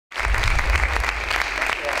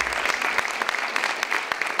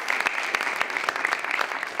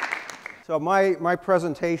So my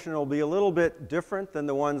presentation will be a little bit different than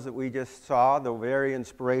the ones that we just saw, the very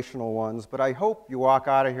inspirational ones, but I hope you walk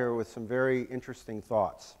out of here with some very interesting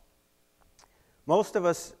thoughts. Most of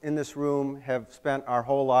us in this room have spent our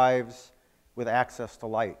whole lives with access to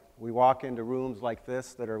light. We walk into rooms like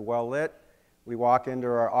this that are well lit. We walk into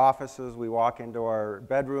our offices, we walk into our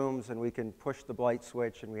bedrooms, and we can push the light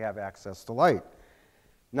switch and we have access to light.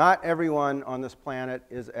 Not everyone on this planet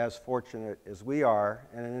is as fortunate as we are,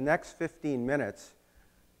 and in the next 15 minutes,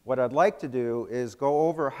 what I'd like to do is go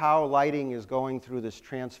over how lighting is going through this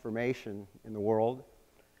transformation in the world,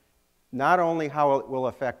 not only how it will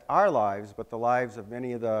affect our lives, but the lives of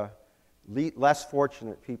many of the less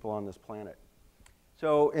fortunate people on this planet.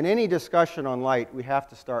 So in any discussion on light, we have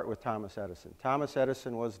to start with Thomas Edison. Thomas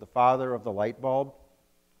Edison was the father of the light bulb.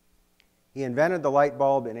 He invented the light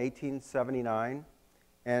bulb in 1879.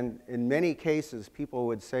 And in many cases, people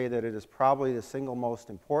would say that it is probably the single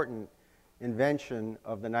most important invention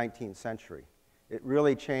of the 19th century. It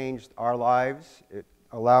really changed our lives. It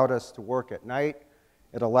allowed us to work at night.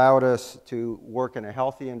 It allowed us to work in a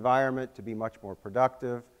healthy environment, to be much more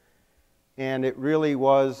productive. And it really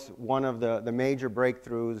was one of the major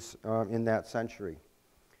breakthroughs in that century.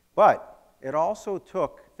 But it also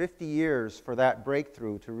took 50 years for that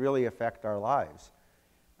breakthrough to really affect our lives.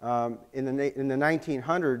 In the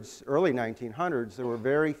 1900s, early 1900s, there were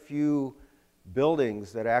very few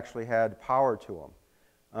buildings that actually had power to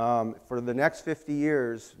them. For the next 50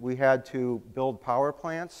 years, we had to build power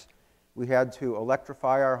plants, we had to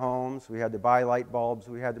electrify our homes, we had to buy light bulbs,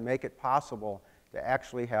 we had to make it possible to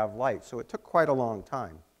actually have light. So it took quite a long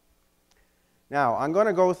time. Now, I'm going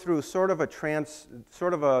to go through sort of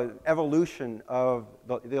a evolution of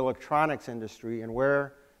the electronics industry and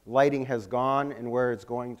where lighting has gone and where it's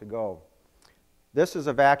going to go. This is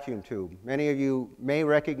a vacuum tube. Many of you may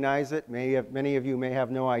recognize it. Many of you may have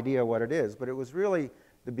no idea what it is, but it was really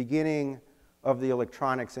the beginning of the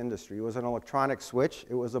electronics industry. It was an electronic switch.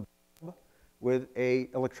 It was a bulb with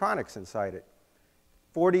electronics inside it.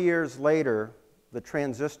 40 years later, the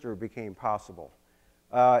transistor became possible.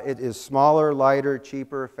 It is smaller, lighter,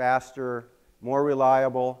 cheaper, faster, more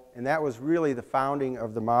reliable, and that was really the founding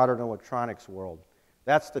of the modern electronics world.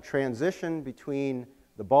 That's the transition between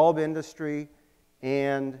the bulb industry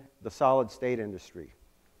and the solid-state industry.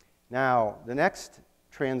 Now, the next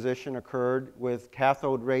transition occurred with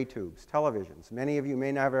cathode ray tubes, televisions. Many of you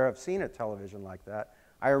may never have seen a television like that.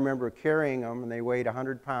 I remember carrying them, and they weighed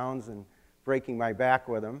 100 pounds and breaking my back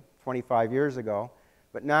with them 25 years ago.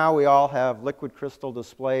 But now we all have liquid crystal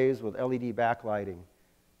displays with LED backlighting,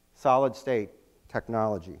 solid-state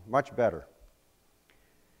technology, much better.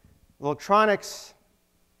 Electronics.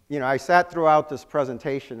 You know, I sat throughout this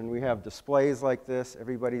presentation, and we have displays like this.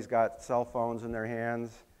 Everybody's got cell phones in their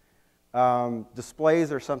hands.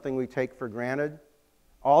 Displays are something we take for granted.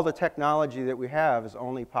 All the technology that we have is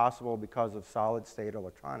only possible because of solid-state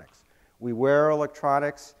electronics. We wear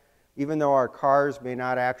electronics. Even though our cars may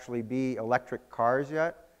not actually be electric cars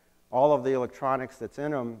yet, all of the electronics that's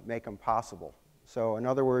in them make them possible. So in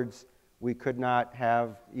other words, we could not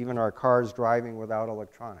have even our cars driving without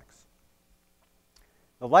electronics.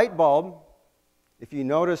 The light bulb, if you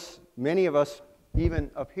notice, many of us,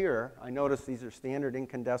 even up here, I notice these are standard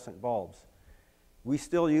incandescent bulbs. We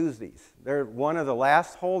still use these. They're one of the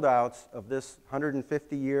last holdouts of this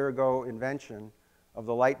 150-year-ago invention of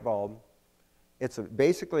the light bulb. It's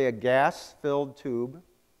basically a gas-filled tube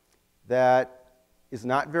that is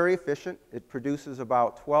not very efficient. It produces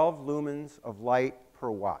about 12 lumens of light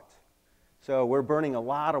per watt. So we're burning a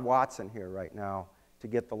lot of watts in here right now to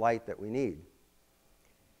get the light that we need.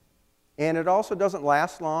 And it also doesn't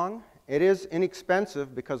last long. It is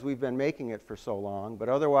inexpensive because we've been making it for so long, but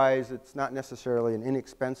otherwise it's not necessarily an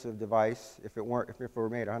inexpensive device if it were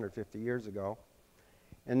made 150 years ago.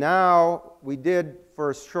 And now we did,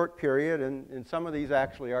 for a short period, and some of these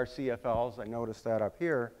actually are CFLs, I noticed that up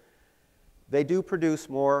here, they do produce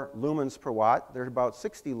more lumens per watt. They're about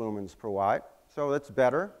 60 lumens per watt, so that's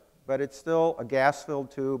better, but it's still a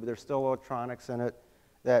gas-filled tube. There's still electronics in it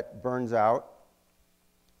that burns out.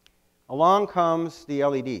 Along comes the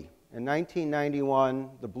LED. In 1991,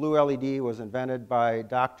 the blue LED was invented by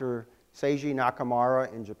Dr. Seiji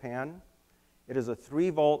Nakamura in Japan. It is a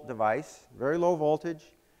 3-volt device, very low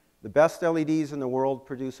voltage. The best LEDs in the world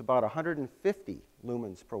produce about 150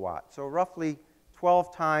 lumens per watt, so roughly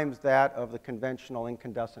 12 times that of the conventional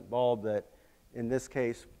incandescent bulb that, in this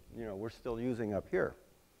case, we're still using up here.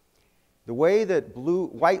 The way that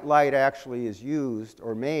white light actually is used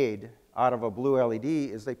or made out of a blue LED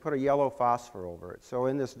is they put a yellow phosphor over it. So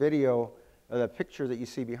in this video, the picture that you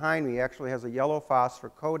see behind me actually has a yellow phosphor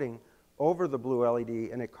coating over the blue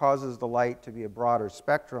LED, and it causes the light to be a broader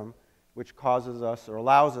spectrum, which causes us or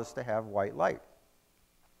allows us to have white light.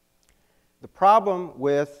 The problem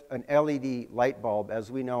with an LED light bulb,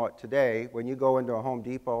 as we know it today, when you go into a Home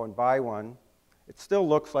Depot and buy one, it still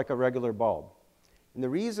looks like a regular bulb. And the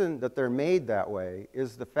reason that they're made that way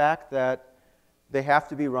is the fact that they have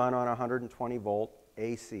to be run on 120 volt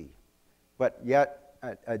AC. But yet,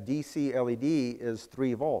 a DC LED is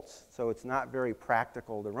 3 volts, so it's not very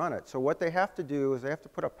practical to run it. So what they have to do is they have to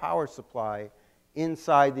put a power supply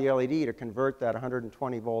inside the LED to convert that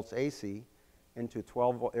 120 volts AC into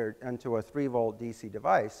a 3 volt DC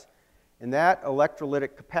device. And that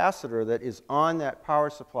electrolytic capacitor that is on that power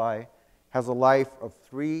supply has a life of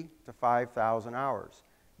 3,000 to 5,000 hours.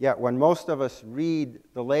 Yet when most of us read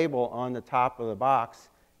the label on the top of the box,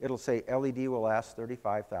 it'll say LED will last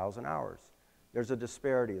 35,000 hours. There's a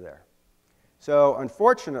disparity there. So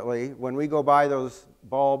unfortunately, when we go buy those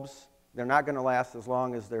bulbs, they're not going to last as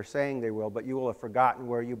long as they're saying they will, but you will have forgotten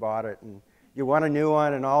where you bought it, and you want a new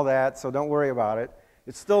one and all that, so don't worry about it.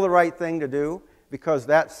 It's still the right thing to do, because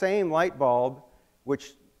that same light bulb,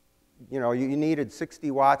 which you needed 60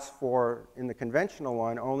 watts for in the conventional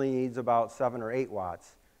one, only needs about 7 or 8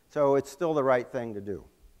 watts. So it's still the right thing to do.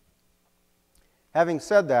 Having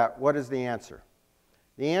said that, what is the answer?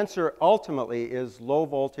 The answer ultimately is low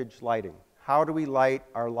voltage lighting. How do we light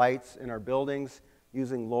our lights in our buildings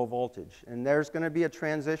using low voltage? And there's going to be a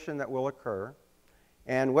transition that will occur.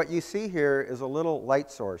 And what you see here is a little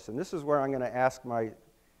light source. And this is where I'm going to ask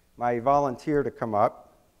my volunteer to come up.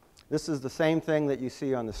 This is the same thing that you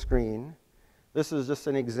see on the screen. This is just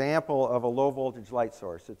an example of a low voltage light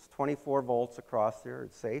source. It's 24 volts across here.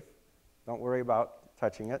 It's safe. Don't worry about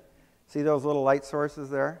touching it. See those little light sources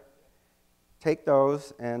there? Take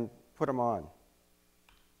those and put them on.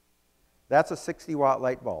 That's a 60 watt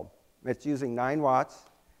light bulb. It's using 9 watts.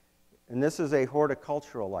 And this is a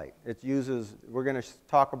horticultural light. It uses, we're going to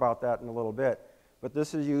talk about that in a little bit, but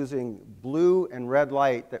this is using blue and red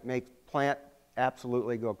light that makes plant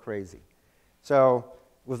absolutely go crazy. So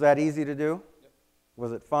was that easy to do? Yep.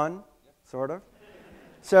 Was it fun? Yep. Sort of?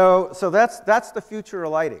 So that's the future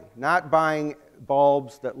of lighting, not buying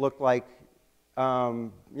bulbs that look like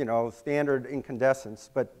standard incandescents,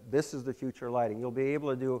 but this is the future of lighting. You'll be able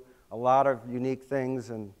to do a lot of unique things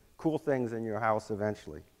and cool things in your house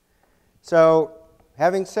eventually. So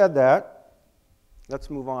having said that, let's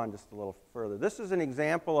move on just a little further. This is an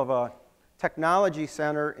example of a technology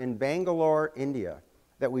center in Bangalore, India,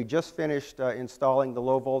 that we just finished installing the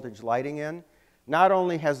low voltage lighting in. Not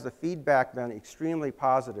only has the feedback been extremely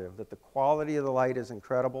positive, that the quality of the light is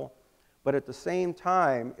incredible, but at the same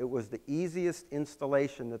time, it was the easiest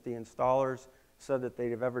installation that the installers said that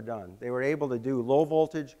they'd have ever done. They were able to do low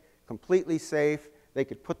voltage, completely safe. They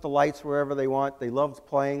could put the lights wherever they want. They loved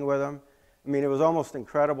playing with them. I mean, it was almost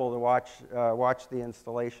incredible to watch the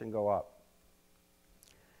installation go up.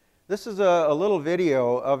 This is a little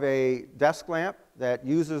video of a desk lamp that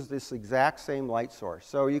uses this exact same light source.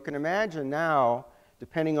 So you can imagine now,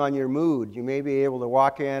 depending on your mood, you may be able to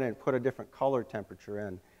walk in and put a different color temperature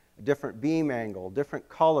in, a different beam angle, different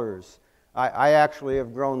colors. I actually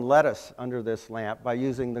have grown lettuce under this lamp by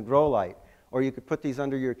using the grow light. Or you could put these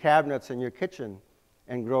under your cabinets in your kitchen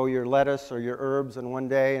and grow your lettuce or your herbs in one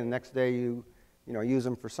day, and the next day you use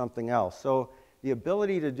them for something else. So the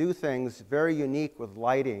ability to do things very unique with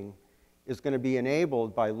lighting is going to be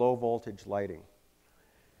enabled by low voltage lighting.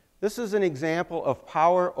 This is an example of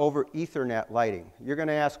power over Ethernet lighting. You're going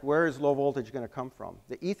to ask, where is low voltage going to come from?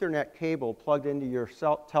 The Ethernet cable plugged into your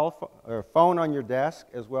phone on your desk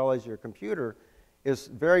as well as your computer is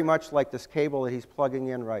very much like this cable that he's plugging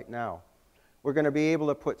in right now. We're going to be able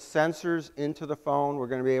to put sensors into the phone. We're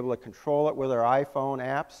going to be able to control it with our iPhone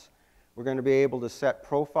apps. We're going to be able to set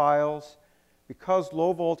profiles. Because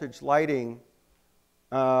low voltage lighting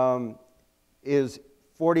is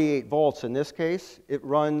 48 volts in this case, it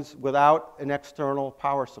runs without an external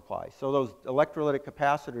power supply. So those electrolytic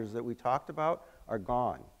capacitors that we talked about are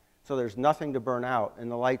gone. So there's nothing to burn out,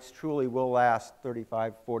 and the lights truly will last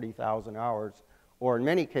 35,000, 40,000 hours, or in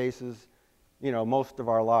many cases, most of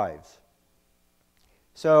our lives.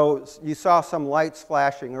 So you saw some lights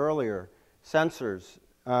flashing earlier, sensors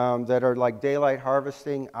that are like daylight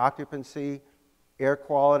harvesting, occupancy, air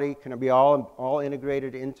quality, can be all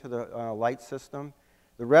integrated into the light system.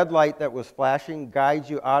 The red light that was flashing guides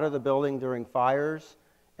you out of the building during fires,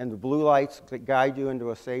 and the blue lights guide you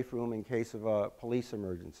into a safe room in case of a police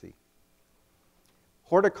emergency.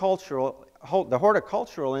 The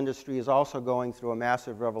horticultural industry is also going through a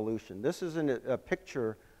massive revolution. This is a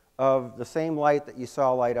picture of the same light that you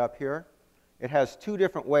saw light up here. It has 2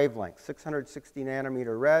 different wavelengths, 660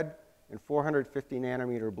 nanometer red and 450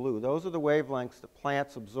 nanometer blue. Those are the wavelengths that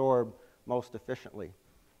plants absorb most efficiently.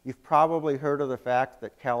 You've probably heard of the fact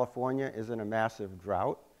that California is in a massive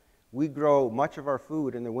drought. We grow much of our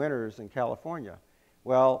food in the winters in California.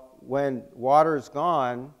 Well, when water is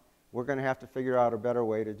gone, we're going to have to figure out a better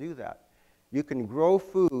way to do that. You can grow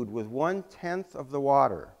food with 1/10 of the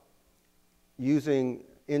water using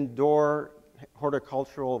indoor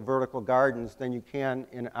horticultural vertical gardens than you can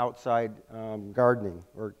in outside gardening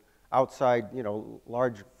or outside,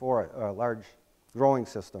 large growing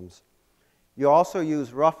systems. You also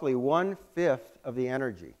use roughly 1/5 of the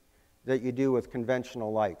energy that you do with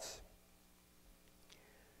conventional lights.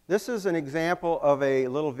 This is an example of a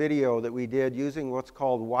little video that we did using what's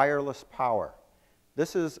called wireless power.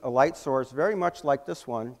 This is a light source very much like this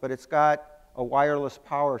one, but it's got a wireless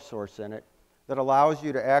power source in it that allows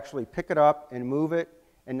you to actually pick it up and move it,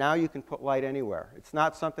 and now you can put light anywhere. It's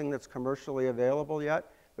not something that's commercially available yet,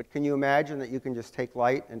 but can you imagine that you can just take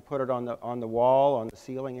light and put it on the wall, on the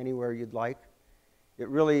ceiling, anywhere you'd like? It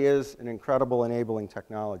really is an incredible enabling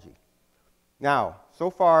technology. Now, so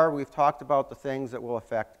far we've talked about the things that will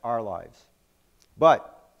affect our lives.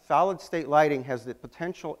 But solid-state lighting has the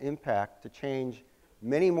potential impact to change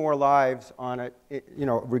many more lives on it,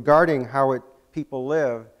 regarding how people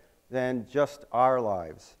live than just our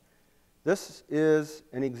lives. This is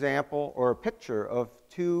an example or a picture of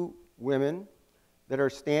two women that are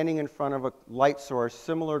standing in front of a light source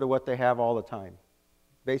similar to what they have all the time,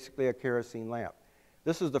 basically a kerosene lamp.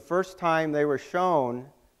 This is the first time they were shown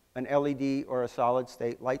an LED or a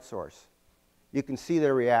solid-state light source. You can see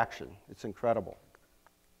their reaction. It's incredible.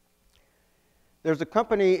 There's a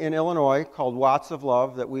company in Illinois called Watts of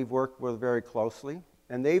Love that we've worked with very closely,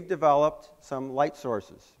 and they've developed some light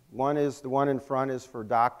sources. The one in front is for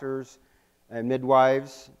doctors and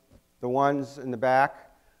midwives. The ones in the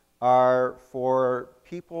back are for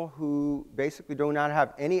people who basically do not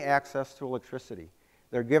have any access to electricity.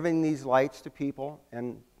 They're giving these lights to people,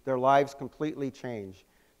 and their lives completely change.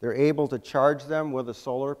 They're able to charge them with a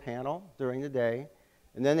solar panel during the day,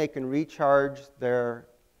 and then they can recharge their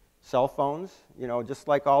cell phones. Just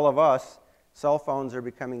like all of us, cell phones are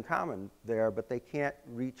becoming common there, but they can't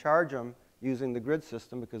recharge them using the grid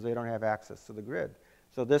system because they don't have access to the grid.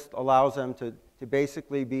 So this allows them to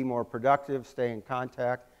basically be more productive, stay in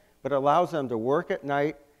contact, but allows them to work at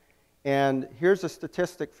night. And here's a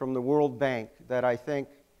statistic from the World Bank that I think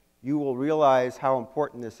you will realize how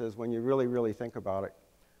important this is when you really, really think about it.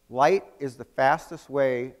 Light is the fastest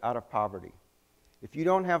way out of poverty. If you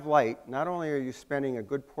don't have light, not only are you spending a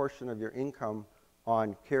good portion of your income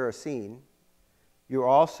on kerosene, you're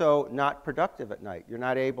also not productive at night. You're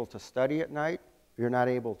not able to study at night. You're not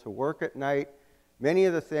able to work at night. Many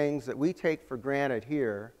of the things that we take for granted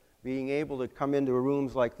here, being able to come into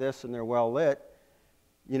rooms like this and they're well lit,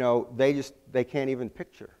 they can't even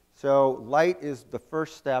picture. So light is the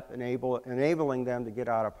first step enabling them to get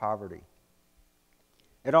out of poverty.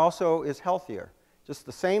 It also is healthier. Just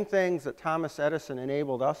the same things that Thomas Edison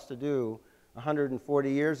enabled us to do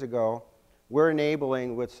 140 years ago, we're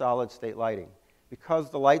enabling with solid-state lighting.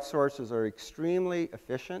 Because the light sources are extremely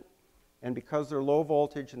efficient, and because they're low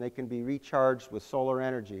voltage and they can be recharged with solar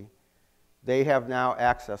energy, they have now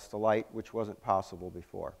access to light, which wasn't possible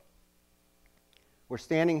before. We're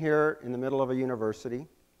standing here in the middle of a university,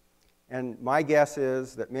 and my guess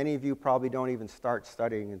is that many of you probably don't even start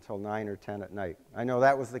studying until 9 or 10 at night. I know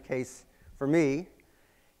that was the case for me.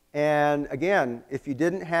 And again, if you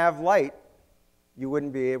didn't have light, you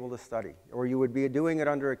wouldn't be able to study, or you would be doing it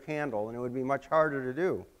under a candle, and it would be much harder to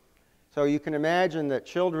do. So you can imagine that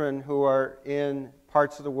children who are in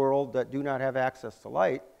parts of the world that do not have access to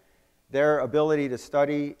light, their ability to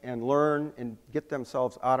study and learn and get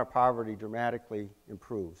themselves out of poverty dramatically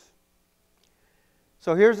improves.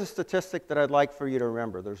 So here's a statistic that I'd like for you to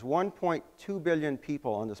remember. There's 1.2 billion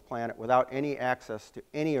people on this planet without any access to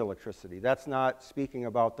any electricity. That's not speaking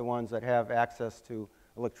about the ones that have access to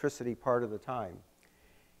electricity part of the time.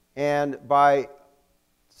 And by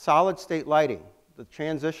solid-state lighting, the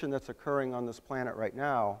transition that's occurring on this planet right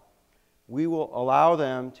now, we will allow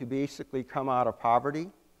them to basically come out of poverty.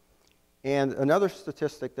 And another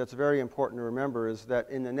statistic that's very important to remember is that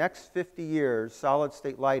in the next 50 years,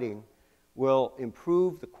 solid-state lighting will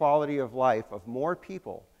improve the quality of life of more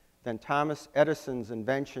people than Thomas Edison's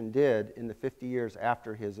invention did in the 50 years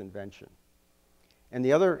after his invention. And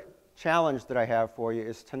the other challenge that I have for you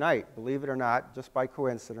is tonight, believe it or not, just by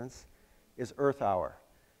coincidence, is Earth Hour.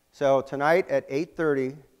 So tonight at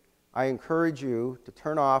 8:30, I encourage you to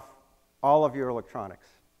turn off all of your electronics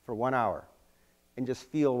for 1 hour and just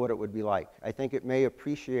feel what it would be like. I think it may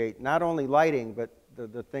appreciate not only lighting, but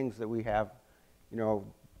the things that we have,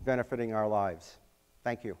 benefiting our lives.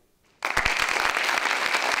 Thank you.